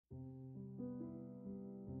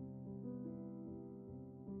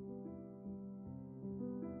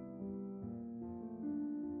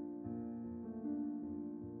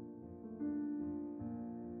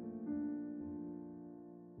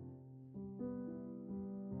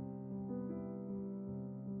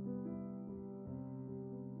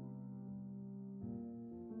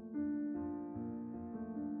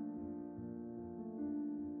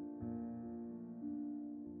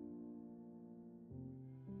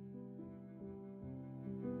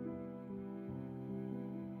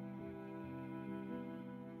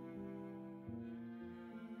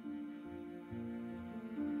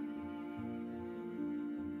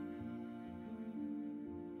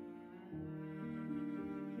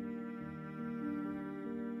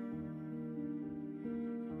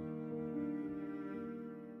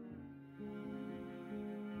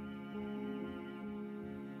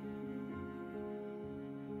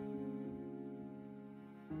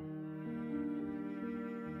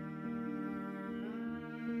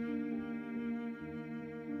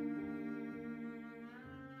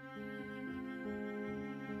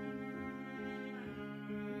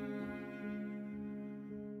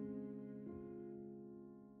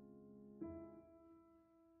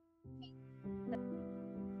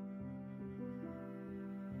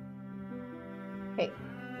Okay,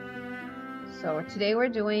 so today we're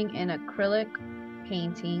doing an acrylic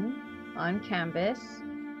painting on canvas.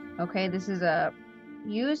 Okay, this is a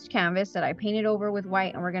used canvas that I painted over with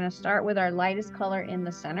white, and we're going to start with our lightest color in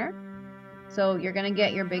the center. So you're going to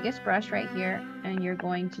get your biggest brush right here, and you're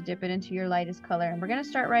going to dip it into your lightest color, and we're going to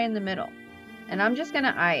start right in the middle. And I'm just going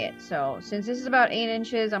to eye it. So since this is about 8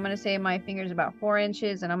 inches, I'm going to say my finger's about 4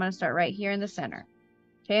 inches, and I'm going to start right here in the center.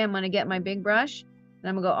 Okay, I'm going to get my big brush, and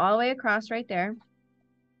I'm going to go all the way across right there.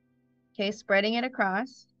 Okay, spreading it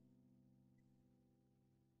across.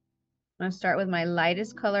 I'm going to start with my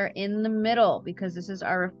lightest color in the middle because this is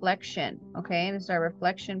our reflection. Okay, this is our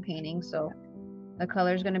reflection painting. So the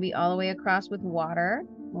color is going to be all the way across with water.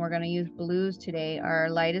 We're going to use blues today. Our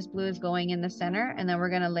lightest blue is going in the center, and then we're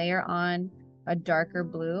going to layer on a darker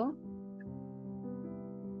blue.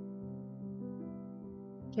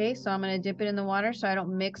 Okay, so I'm going to dip it in the water so I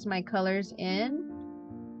don't mix my colors in.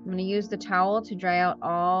 I'm going to use the towel to dry out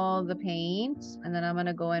all the paint, and then I'm going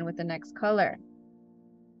to go in with the next color.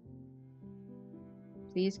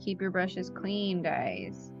 Please keep your brushes clean,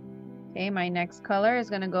 guys. Okay, my next color is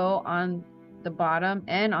going to go on the bottom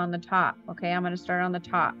and on the top. Okay, I'm going to start on the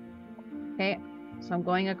top. Okay, so I'm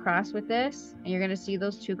going across with this, and you're going to see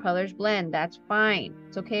those two colors blend. That's fine.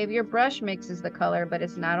 It's okay if your brush mixes the color, but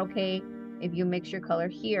it's not okay if you mix your color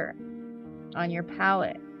here on your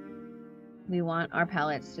palette. We want our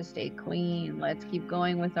palettes to stay clean. Let's keep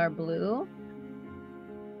going with our blue.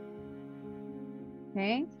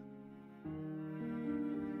 Okay.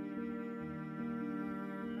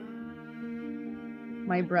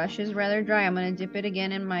 My brush is rather dry. I'm going to dip it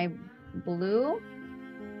again in my blue.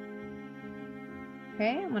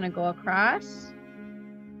 Okay, I'm going to go across.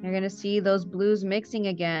 You're going to see those blues mixing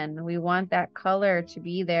again. We want that color to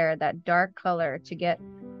be there, that dark color to get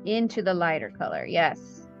into the lighter color.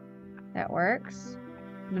 Yes, that works.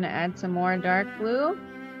 I'm going to add some more dark blue.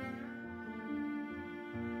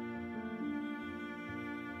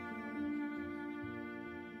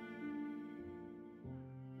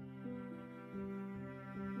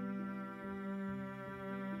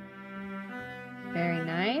 Very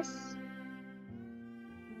nice.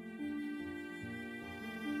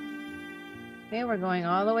 Okay, we're going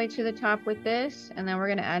all the way to the top with this, and then we're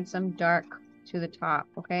going to add some dark to the top,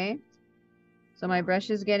 okay? So my brush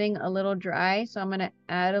is getting a little dry, so I'm going to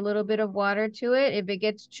add a little bit of water to it. If it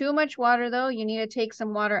gets too much water, though, you need to take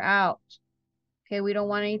some water out. Okay, we don't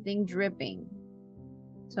want anything dripping.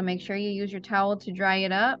 So make sure you use your towel to dry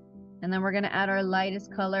it up, and then we're going to add our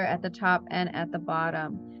lightest color at the top and at the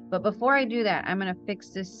bottom. But before I do that, I'm going to fix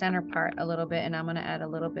this center part a little bit, and I'm going to add a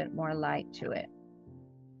little bit more light to it.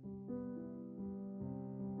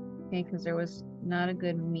 Okay, because there was not a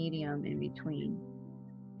good medium in between.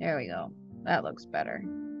 There we go. That looks better.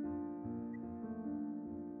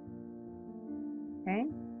 Okay,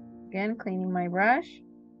 again, cleaning my brush,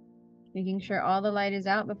 making sure all the light is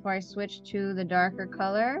out before I switch to the darker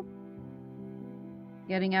color.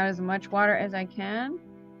 Getting out as much water as I can.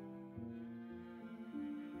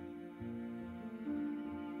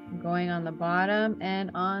 Going on the bottom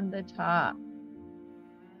and on the top.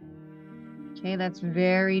 Okay, that's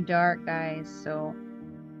very dark, guys, so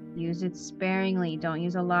use it sparingly. Don't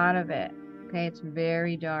use a lot of it. Okay, it's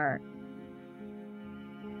very dark.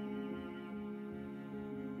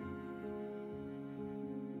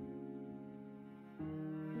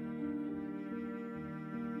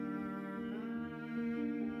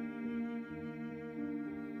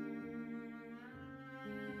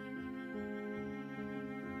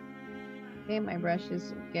 Okay, my brush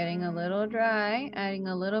is getting a little dry, adding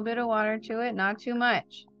a little bit of water to it, not too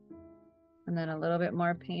much. And then a little bit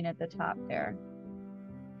more paint at the top there.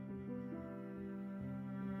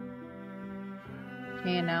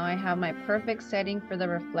 Okay, and now I have my perfect setting for the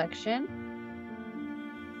reflection.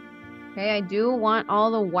 Okay, I do want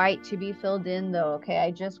all the white to be filled in though, okay?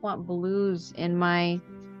 I just want blues in my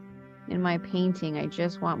painting. I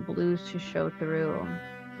just want blues to show through.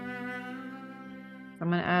 I'm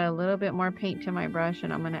going to add a little bit more paint to my brush,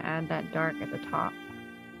 and I'm going to add that dark at the top.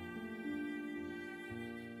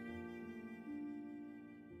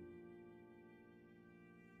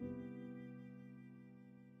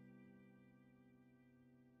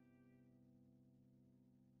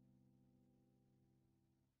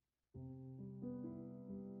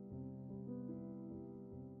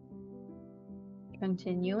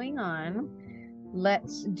 Continuing on,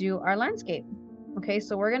 let's do our landscape. Okay,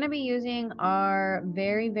 so we're going to be using our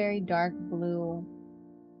very, very dark blue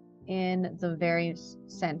in the very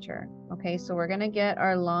center. Okay, so we're going to get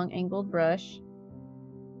our long angled brush.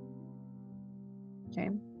 Okay,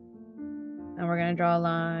 and we're going to draw a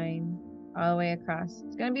line all the way across.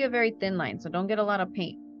 It's gonna be a very thin line, so don't get a lot of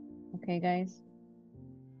paint. Okay, guys?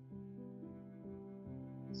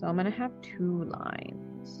 So I'm gonna have 2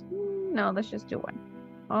 lines. No, let's just do 1.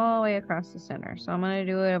 All the way across the center. So I'm gonna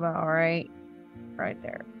do it about right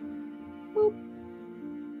there. Boop.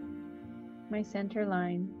 My center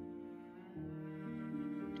line.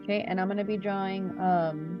 Okay, and I'm gonna be drawing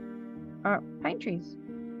our pine trees.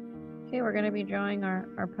 Okay, we're gonna be drawing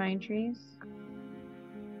our pine trees.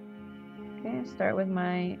 Okay, I'll start with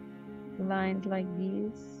my lines like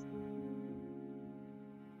these.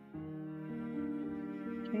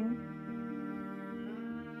 Okay.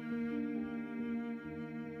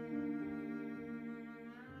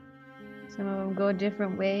 Some of them go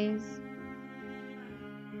different ways.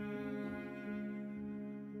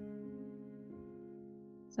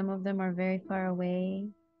 Some of them are very far away.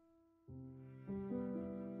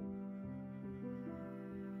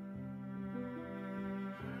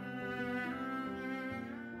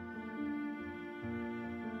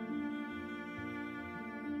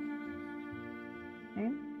 Okay.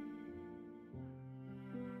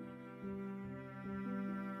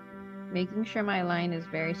 Making sure my line is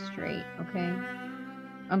very straight, okay?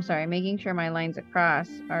 I'm sorry, making sure my lines across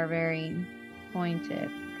are very pointed,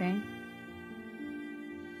 okay?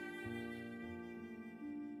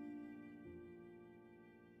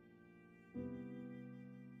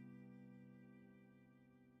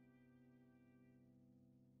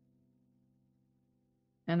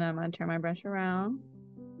 And then I'm going to turn my brush around.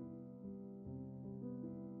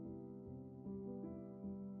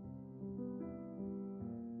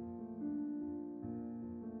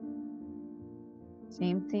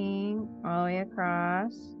 Same thing all the way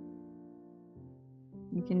across.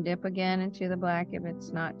 You can dip again into the black if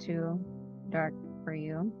it's not too dark for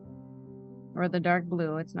you. Or the dark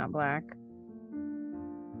blue, it's not black.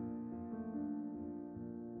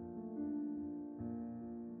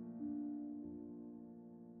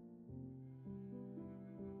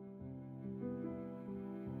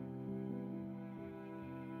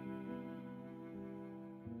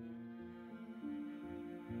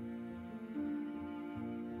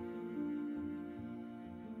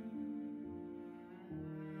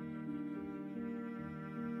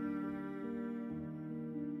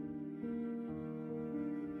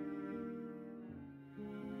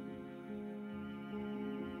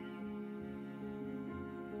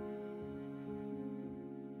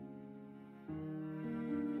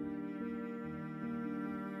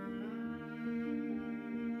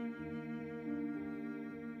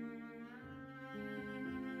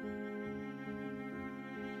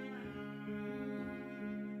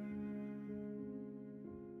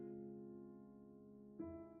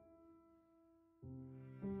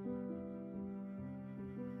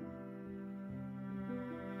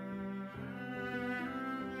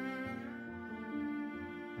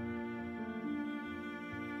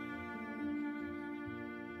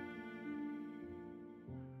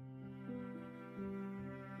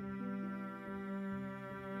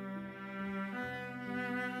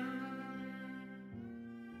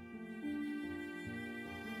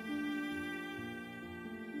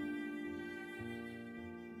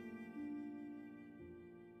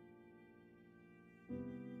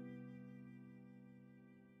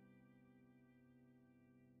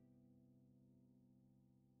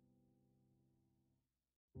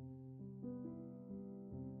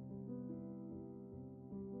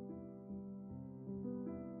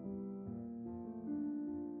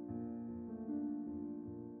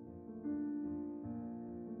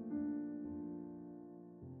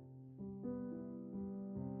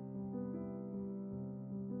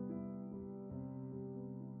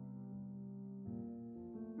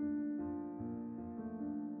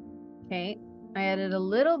 Okay, I added a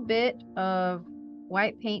little bit of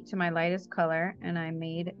white paint to my lightest color, and I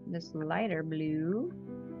made this lighter blue.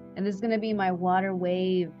 And this is going to be my water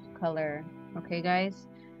wave color. Okay, guys?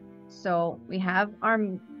 So we have our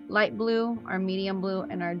light blue, our medium blue,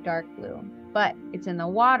 and our dark blue. But it's in the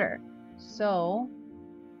water. So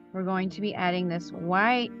we're going to be adding this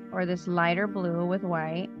white, or this lighter blue with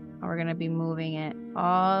white. And we're going to be moving it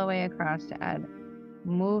all the way across to add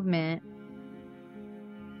movement,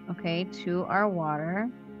 okay, to our water.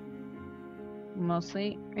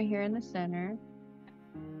 Mostly right here in the center.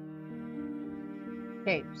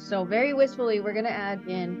 Okay, so very wistfully, we're going to add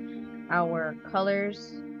in our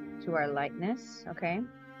colors to our lightness, okay?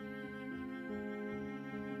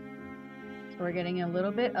 So we're getting a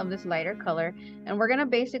little bit of this lighter color, and we're going to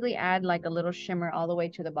basically add like a little shimmer all the way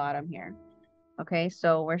to the bottom here. Okay,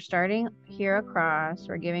 so we're starting here across.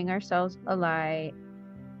 We're giving ourselves a light,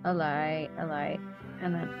 a light, a light.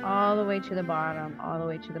 And then all the way to the bottom, all the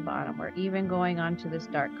way to the bottom. We're even going on to this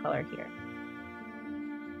dark color here.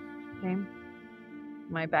 Okay.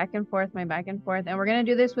 My back and forth, my back and forth. And we're going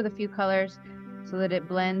to do this with a few colors so that it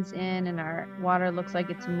blends in and our water looks like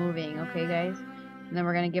it's moving. Okay, guys? And then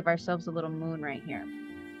we're going to give ourselves a little moon right here.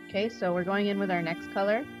 Okay, so we're going in with our next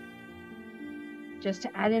color just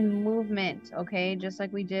to add in movement. Okay, just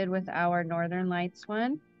like we did with our Northern Lights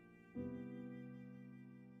one.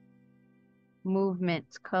 Movement,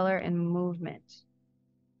 color and movement.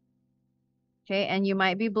 Okay, and you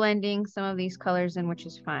might be blending some of these colors in, which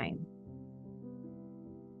is fine.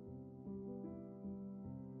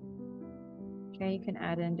 Okay, you can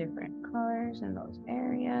add in different colors in those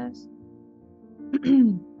areas.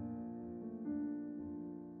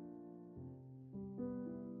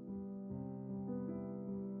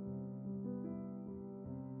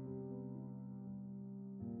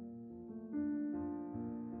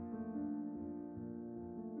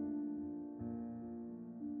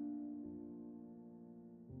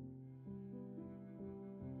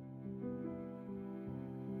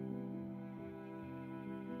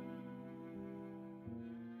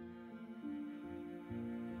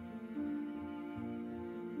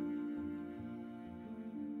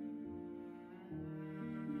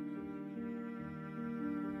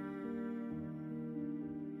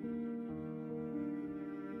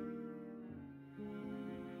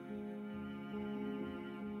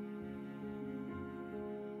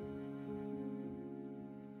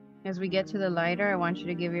 As we get to the lighter, I want you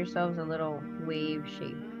to give yourselves a little wave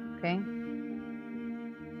shape, okay?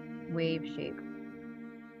 Wave shape.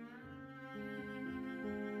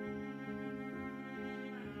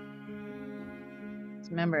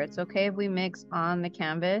 Remember, it's okay if we mix on the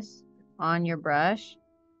canvas, on your brush.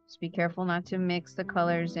 Just be careful not to mix the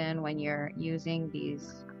colors in when you're using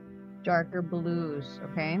these darker blues,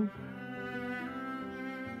 okay?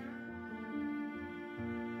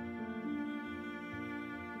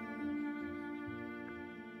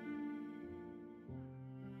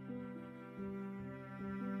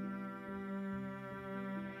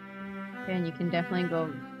 Okay, and you can definitely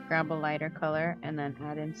go grab a lighter color and then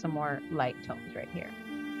add in some more light tones right here.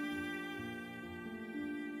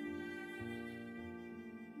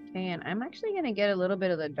 Okay, and I'm actually going to get a little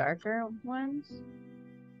bit of the darker ones.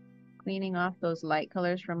 Cleaning off those light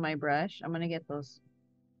colors from my brush. I'm going to get those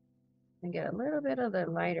and get a little bit of the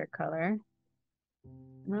lighter color.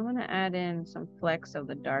 And I'm going to add in some flecks of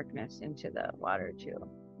the darkness into the water too.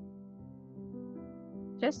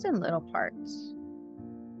 Just in little parts.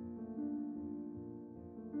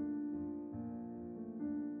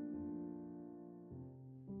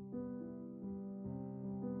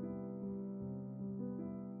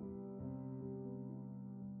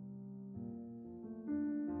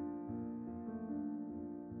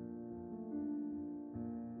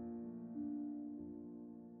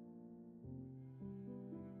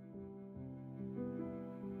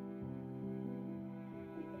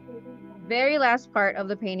 Very last part of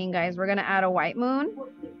the painting, guys, we're going to add a white moon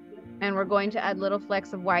and we're going to add little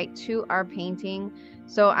flecks of white to our painting.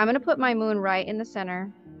 So I'm going to put my moon right in the center.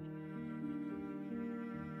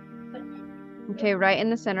 Okay, right in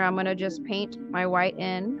the center. I'm going to just paint my white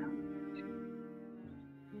in.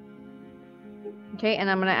 Okay, and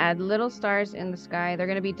I'm going to add little stars in the sky. They're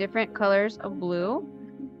going to be different colors of blue,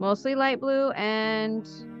 mostly light blue and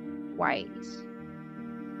white.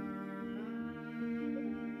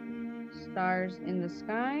 Stars in the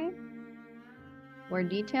sky for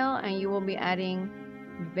detail, and you will be adding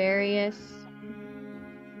various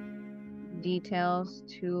details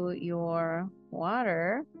to your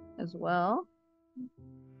water as well.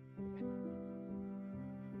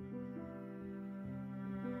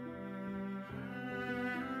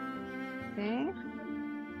 Okay.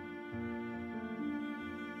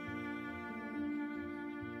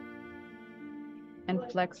 And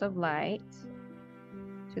flecks of light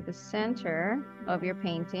to the center of your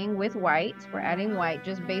painting with white. We're adding white,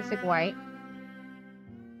 just basic white.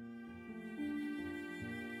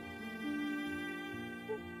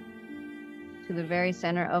 To the very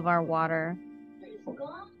center of our water.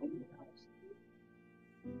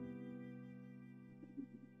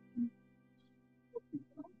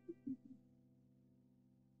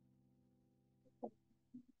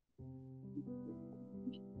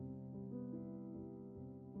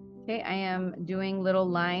 Okay, I am doing little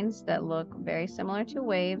lines that look very similar to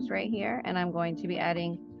waves right here, and I'm going to be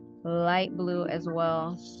adding light blue as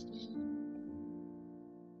well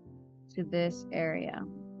to this area.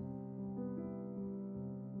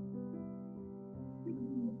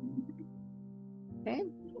 Okay,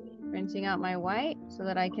 rinsing out my white so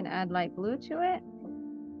that I can add light blue to it.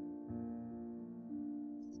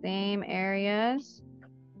 Same areas.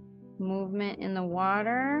 Movement in the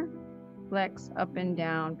water. Flex up and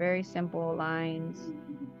down. Very simple lines.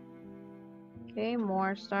 Okay,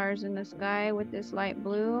 more stars in the sky with this light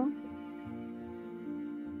blue.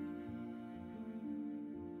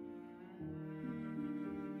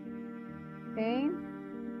 Okay.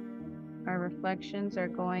 Our reflections are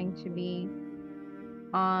going to be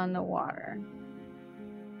on the water.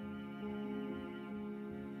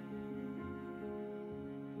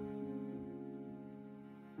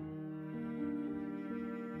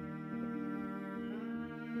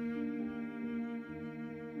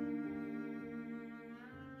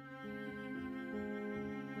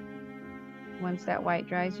 Once that white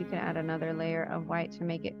dries, you can add another layer of white to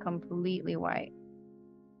make it completely white.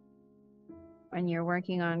 When you're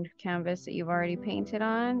working on canvas that you've already painted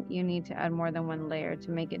on, you need to add more than one layer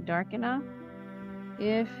to make it dark enough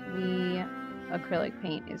if the acrylic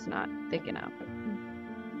paint is not thick enough.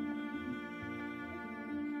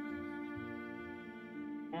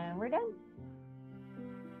 And we're done.